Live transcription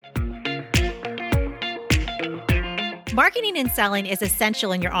Marketing and selling is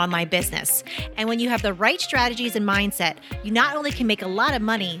essential in your online business. And when you have the right strategies and mindset, you not only can make a lot of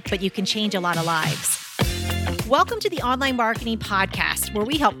money, but you can change a lot of lives. Welcome to the Online Marketing Podcast, where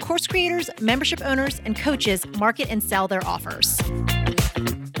we help course creators, membership owners, and coaches market and sell their offers.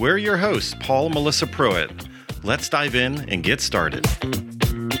 We're your hosts, Paul and Melissa Pruitt. Let's dive in and get started.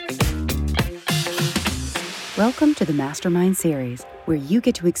 Welcome to the Mastermind series, where you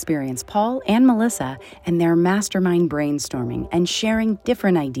get to experience Paul and Melissa and their mastermind brainstorming and sharing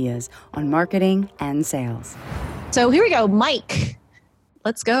different ideas on marketing and sales. So here we go, Mike.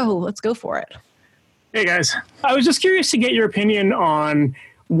 Let's go. Let's go for it. Hey guys, I was just curious to get your opinion on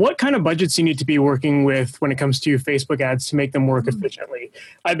what kind of budgets you need to be working with when it comes to Facebook ads to make them work efficiently.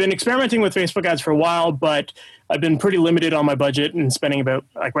 I've been experimenting with Facebook ads for a while, but I've been pretty limited on my budget and spending about,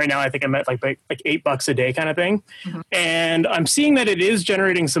 like right now, I think I'm at like $8 a day kind of thing. And I'm seeing that it is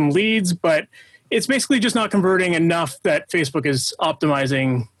generating some leads, but it's basically just not converting enough that Facebook is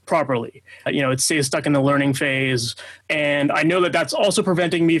optimizing properly. It stays stuck in the learning phase. And I know that that's also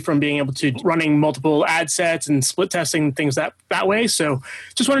preventing me from being able to running multiple ad sets and split testing things that way. So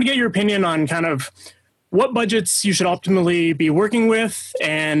just wanted to get your opinion on kind of what budgets you should optimally be working with,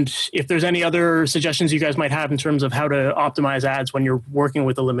 and if there's any other suggestions you guys might have in terms of how to optimize ads when you're working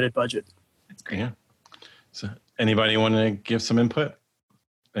with a limited budget. That's great. Yeah. So anybody want to give some input?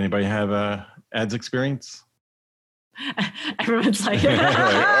 Anybody have ads experience? Everyone's like,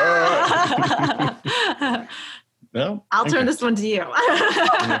 no? I'll turn this one to you.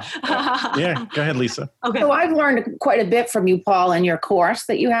 Yeah, go ahead, Lisa. Okay. So I've learned quite a bit from you, Paul, in your course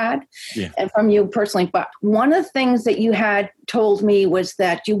that you had, and from you personally. But one of the things that you had told me was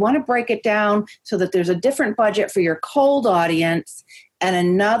that you want to break it down so that there's a different budget for your cold audience and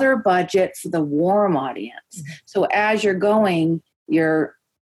another budget for the warm audience. Mm-hmm. So as you're going, you're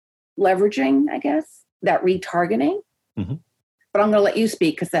leveraging, I guess, that retargeting. Mm-hmm. But I'm going to let you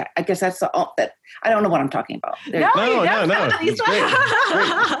speak because I guess that's that I don't know what I'm talking about. No. It's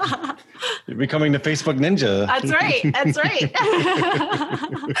great. You're becoming the Facebook ninja. That's right.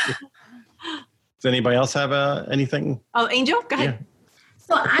 Does anybody else have anything? Oh, Angel, go ahead. Yeah.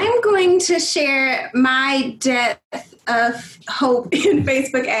 So I'm going to share my depth of hope in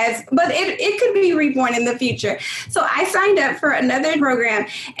Facebook ads, but it could be reborn in the future. So I signed up for another program,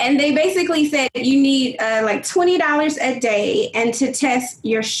 and they basically said you need like $20 a day and to test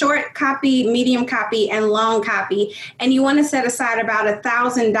your short copy, medium copy, and long copy. And you want to set aside about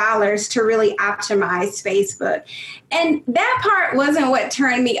 $1,000 to really optimize Facebook. And that part wasn't what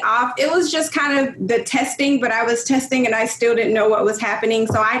turned me off. It was just kind of the testing, but I was testing and I still didn't know what was happening.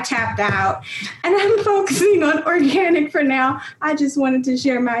 So I tapped out and I'm focusing on organic for now. I just wanted to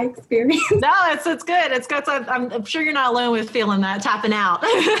share my experience. No, it's good. It's good. I'm sure you're not alone with feeling that, tapping out.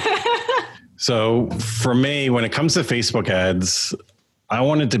 So for me, when it comes to Facebook ads, I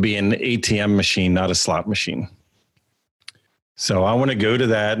want it to be an ATM machine, not a slot machine. So I want to go to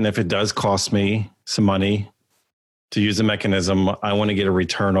that. And if it does cost me some money to use a mechanism, I want to get a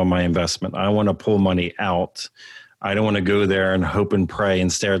return on my investment. I want to pull money out. I don't want to go there and hope and pray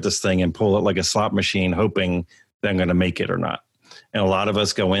and stare at this thing and pull it like a slot machine, hoping that I'm going to make it or not. And a lot of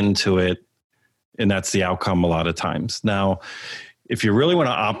us go into it, and that's the outcome a lot of times. Now, if you really want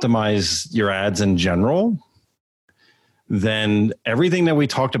to optimize your ads in general, then everything that we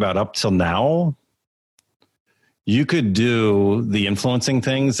talked about up till now, you could do the influencing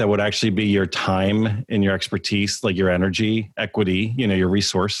things that would actually be your time and your expertise, like your energy, equity, your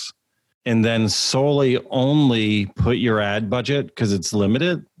resource, and then solely only put your ad budget, because it's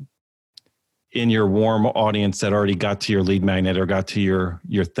limited, in your warm audience that already got to your lead magnet or got to your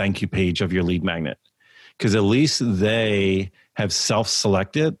thank you page of your lead magnet. Because at least they have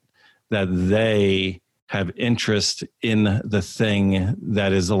self-selected that they have interest in the thing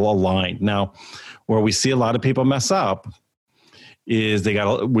that is aligned. Now, where we see a lot of people mess up is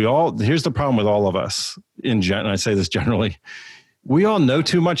here's the problem with all of us and I say this generally, we all know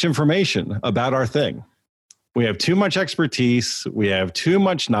too much information about our thing. We have too much expertise. We have too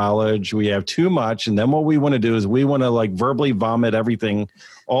much knowledge. We have too much. And then what we want to do is we want to like verbally vomit everything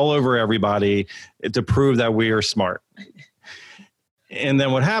all over everybody to prove that we are smart. And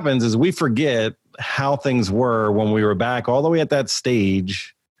then what happens is we forget how things were when we were back all the way at that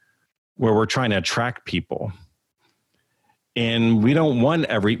stage where we're trying to attract people. And we don't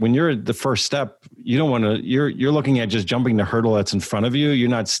want when you're at the first step, you don't want to, you're looking at just jumping the hurdle that's in front of you. You're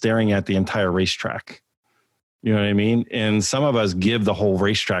not staring at the entire racetrack. You know what I mean? And some of us give the whole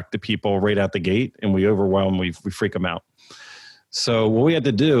racetrack to people right out the gate, and we overwhelm, we freak them out. So what we have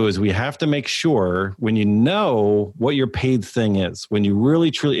to do is we have to make sure when you know what your paid thing is, when you really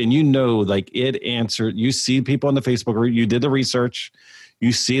truly, and you know, like it answered, you see people on the Facebook group, you did the research,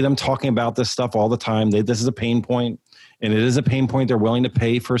 you see them talking about this stuff all the time. This is a pain point, and it is a pain point they're willing to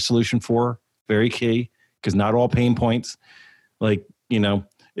pay for a solution for. Very key, because not all pain points, like, you know,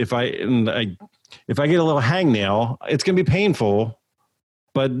 if I get a little hangnail, it's going to be painful.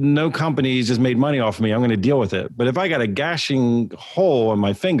 But no company's just made money off of me. I'm going to deal with it. But if I got a gashing hole in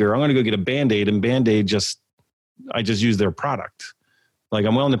my finger, I'm going to go get a Band-Aid, and Band-Aid I just use their product. Like,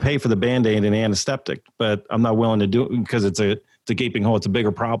 I'm willing to pay for the Band-Aid and antiseptic, but I'm not willing to do it because it's a gaping hole. It's a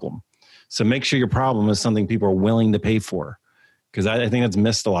bigger problem. So make sure your problem is something people are willing to pay for, because I think that's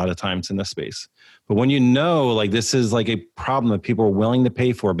missed a lot of times in this space. But when you know, like, this is like a problem that people are willing to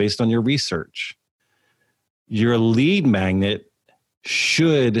pay for based on your research, your lead magnet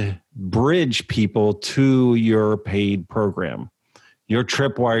should bridge people to your paid program, your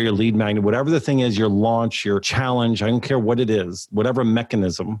tripwire, your lead magnet, whatever the thing is, your launch, your challenge. I don't care what it is, whatever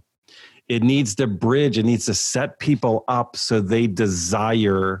mechanism, it needs to bridge. It needs to set people up so they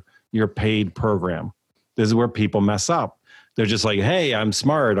desire your paid program. This is where people mess up. They're just like, hey, I'm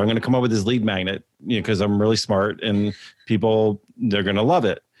smart. I'm going to come up with this lead magnet, because I'm really smart, and people, they're going to love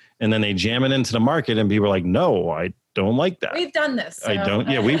it. And then they jam it into the market, and people are like, no, I don't like that. We've done this. So. I don't.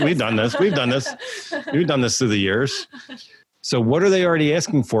 Yeah, we've done this. We've done this. We've done this through the years. So what are they already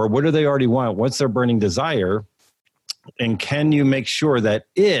asking for? What do they already want? What's their burning desire? And can you make sure that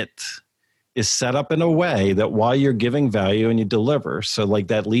it is set up in a way that while you're giving value and you deliver, so like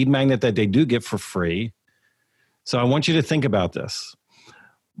that lead magnet that they do get for free. So I want you to think about this.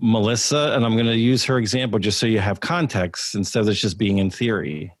 Melissa, and I'm going to use her example just so you have context instead of this just being in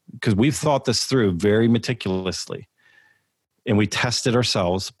theory, because we've thought this through very meticulously. And we tested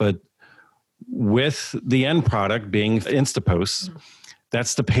ourselves, but with the end product being Instapost,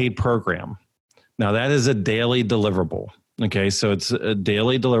 that's the paid program. Now that is a daily deliverable. Okay. So it's a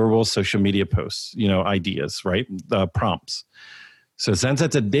daily deliverable social media posts, ideas, right? Prompts. So since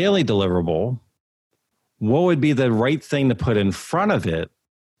that's a daily deliverable, what would be the right thing to put in front of it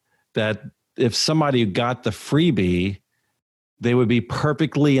that if somebody got the freebie, they would be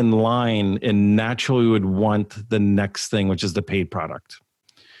perfectly in line and naturally would want the next thing, which is the paid product.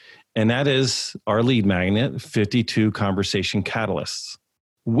 And that is our lead magnet, 52 conversation catalysts,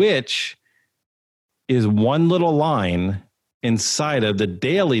 which is one little line inside of the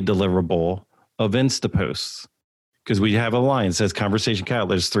daily deliverable of Instaposts. Because we have a line that says conversation catalyst,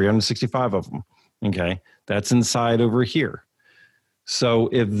 there's 365 of them. Okay. That's inside over here. So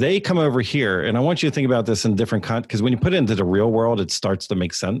if they come over here, and I want you to think about this in different because when you put it into the real world, it starts to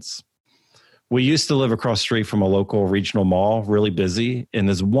make sense. We used to live across the street from a local regional mall, really busy. And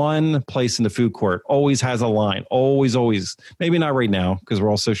there's one place in the food court, always has a line, always, maybe not right now because we're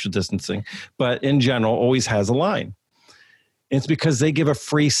all social distancing, but in general, always has a line. And it's because they give a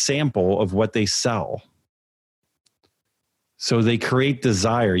free sample of what they sell. So they create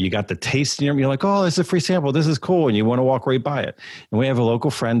desire. You got the taste in your, you're like, oh, it's a free sample. This is cool. And you want to walk right by it. And we have a local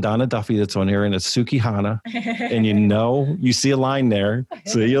friend, Donna Duffy, that's on here, and it's Sukihana. And you see a line there.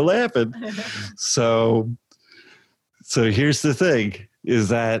 So you're laughing. So here's the thing is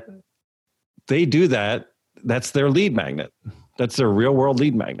that they do that. That's their lead magnet. That's their real world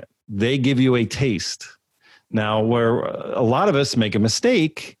lead magnet. They give you a taste. Now, where a lot of us make a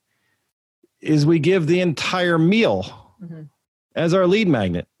mistake is we give the entire meal as our lead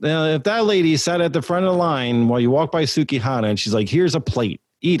magnet. Now, if that lady sat at the front of the line while you walk by Sukihana and she's like, here's a plate,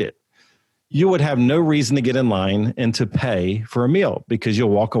 eat it, you would have no reason to get in line and to pay for a meal because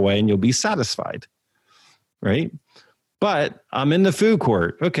you'll walk away and you'll be satisfied, right? But I'm in the food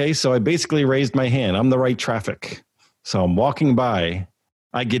court. Okay, so I basically raised my hand. I'm the right traffic. So I'm walking by.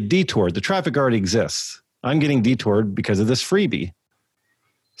 I get detoured. The traffic already exists. I'm getting detoured because of this freebie.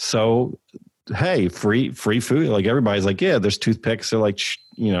 So hey, free food. Like everybody's like, yeah, there's toothpicks. They're like,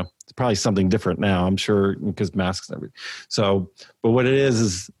 it's probably something different now, I'm sure, because masks and everything. So, but what it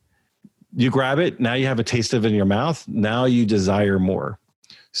is you grab it. Now you have a taste of it in your mouth. Now you desire more.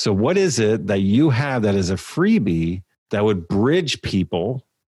 So what is it that you have that is a freebie that would bridge people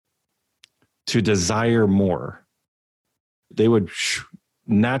to desire more? They would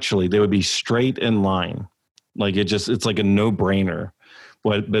naturally, they would be straight in line. Like it's like a no-brainer.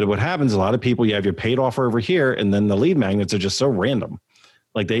 But what happens, a lot of people, you have your paid offer over here, and then the lead magnets are just so random.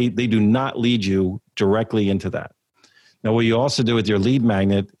 Like they do not lead you directly into that. Now, what you also do with your lead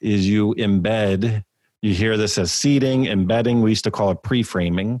magnet is you embed, you hear this as seeding, embedding, we used to call it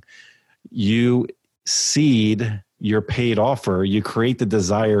pre-framing. You seed your paid offer, you create the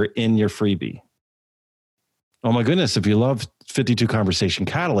desire in your freebie. Oh my goodness, if you love 52 Conversation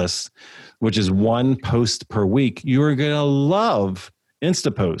Catalysts, which is one post per week, you are going to love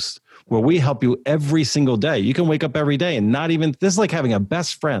InstaPost, where we help you every single day. You can wake up every day and this is like having a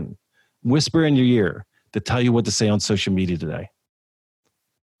best friend whisper in your ear to tell you what to say on social media today.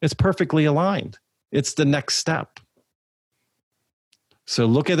 It's perfectly aligned. It's the next step. So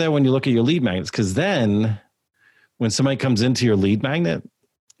look at that when you look at your lead magnets, because then when somebody comes into your lead magnet,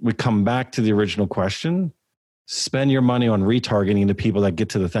 we come back to the original question. Spend your money on retargeting the people that get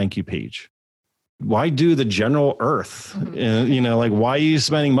to the thank you page. Why do the general earth? Why are you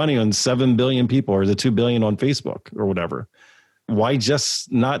spending money on 7 billion people or the 2 billion on Facebook or whatever? Why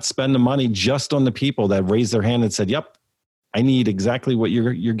just not spend the money just on the people that raised their hand and said, yep, I need exactly what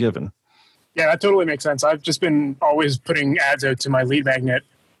you're given? Yeah, that totally makes sense. I've just been always putting ads out to my lead magnet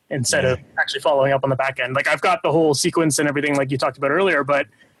instead of actually following up on the back end. Like I've got the whole sequence and everything like you talked about earlier, but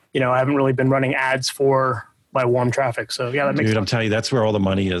I haven't really been running ads for my warm traffic. So yeah, that makes sense. I'm telling you, that's where all the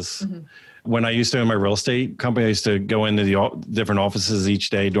money is. Mm-hmm. When I used to own my real estate company, I used to go into the different offices each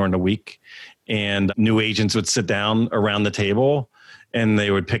day during the week, and new agents would sit down around the table and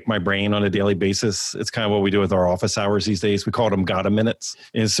they would pick my brain on a daily basis. It's kind of what we do with our office hours these days. We call them Gotta Minutes.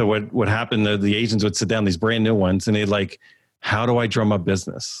 And so what happened, the agents would sit down, these brand new ones, and they'd like, how do I drum up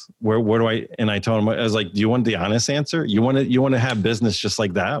business? Where do I, and I told them, I was like, do you want the honest answer? You want to have business just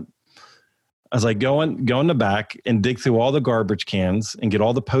like that? I was like, go in the back and dig through all the garbage cans and get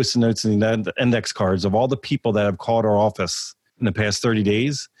all the Post-it notes and the index cards of all the people that have called our office in the past 30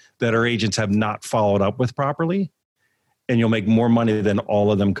 days that our agents have not followed up with properly. And you'll make more money than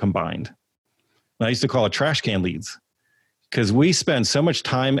all of them combined. And I used to call it trash can leads, because we spend so much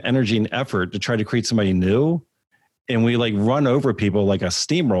time, energy, and effort to try to create somebody new. And we like run over people like a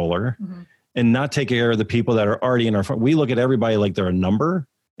steamroller and not take care of the people that are already in our front. We look at everybody like they're a number,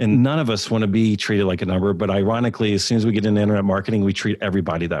 and none of us want to be treated like a number. But ironically, as soon as we get into internet marketing, we treat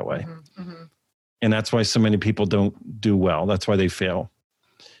everybody that way. And that's why so many people don't do well. That's why they fail.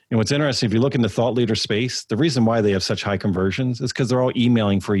 And what's interesting, if you look in the thought leader space, the reason why they have such high conversions is because they're all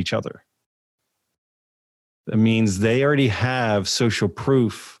emailing for each other. That means they already have social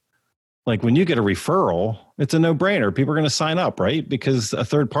proof. Like when you get a referral, it's a no-brainer. People are going to sign up, right? Because a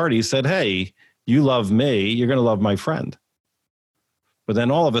third party said, hey, you love me, you're going to love my friend. But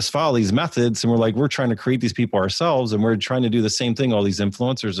then all of us follow these methods and we're trying to create these people ourselves, and we're trying to do the same thing all these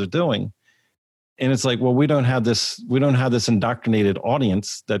influencers are doing. And it's like, well, we don't have this indoctrinated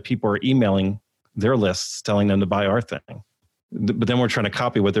audience that people are emailing their lists telling them to buy our thing. But then we're trying to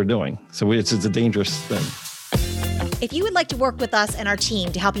copy what they're doing. So it's a dangerous thing. If you would like to work with us and our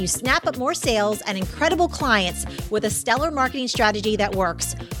team to help you snap up more sales and incredible clients with a stellar marketing strategy that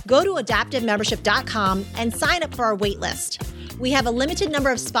works, go to adaptivemembership.com and sign up for our wait list. We have a limited number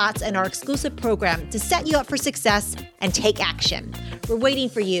of spots in our exclusive program to set you up for success and take action. We're waiting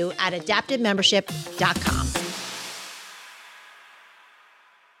for you at adaptivemembership.com.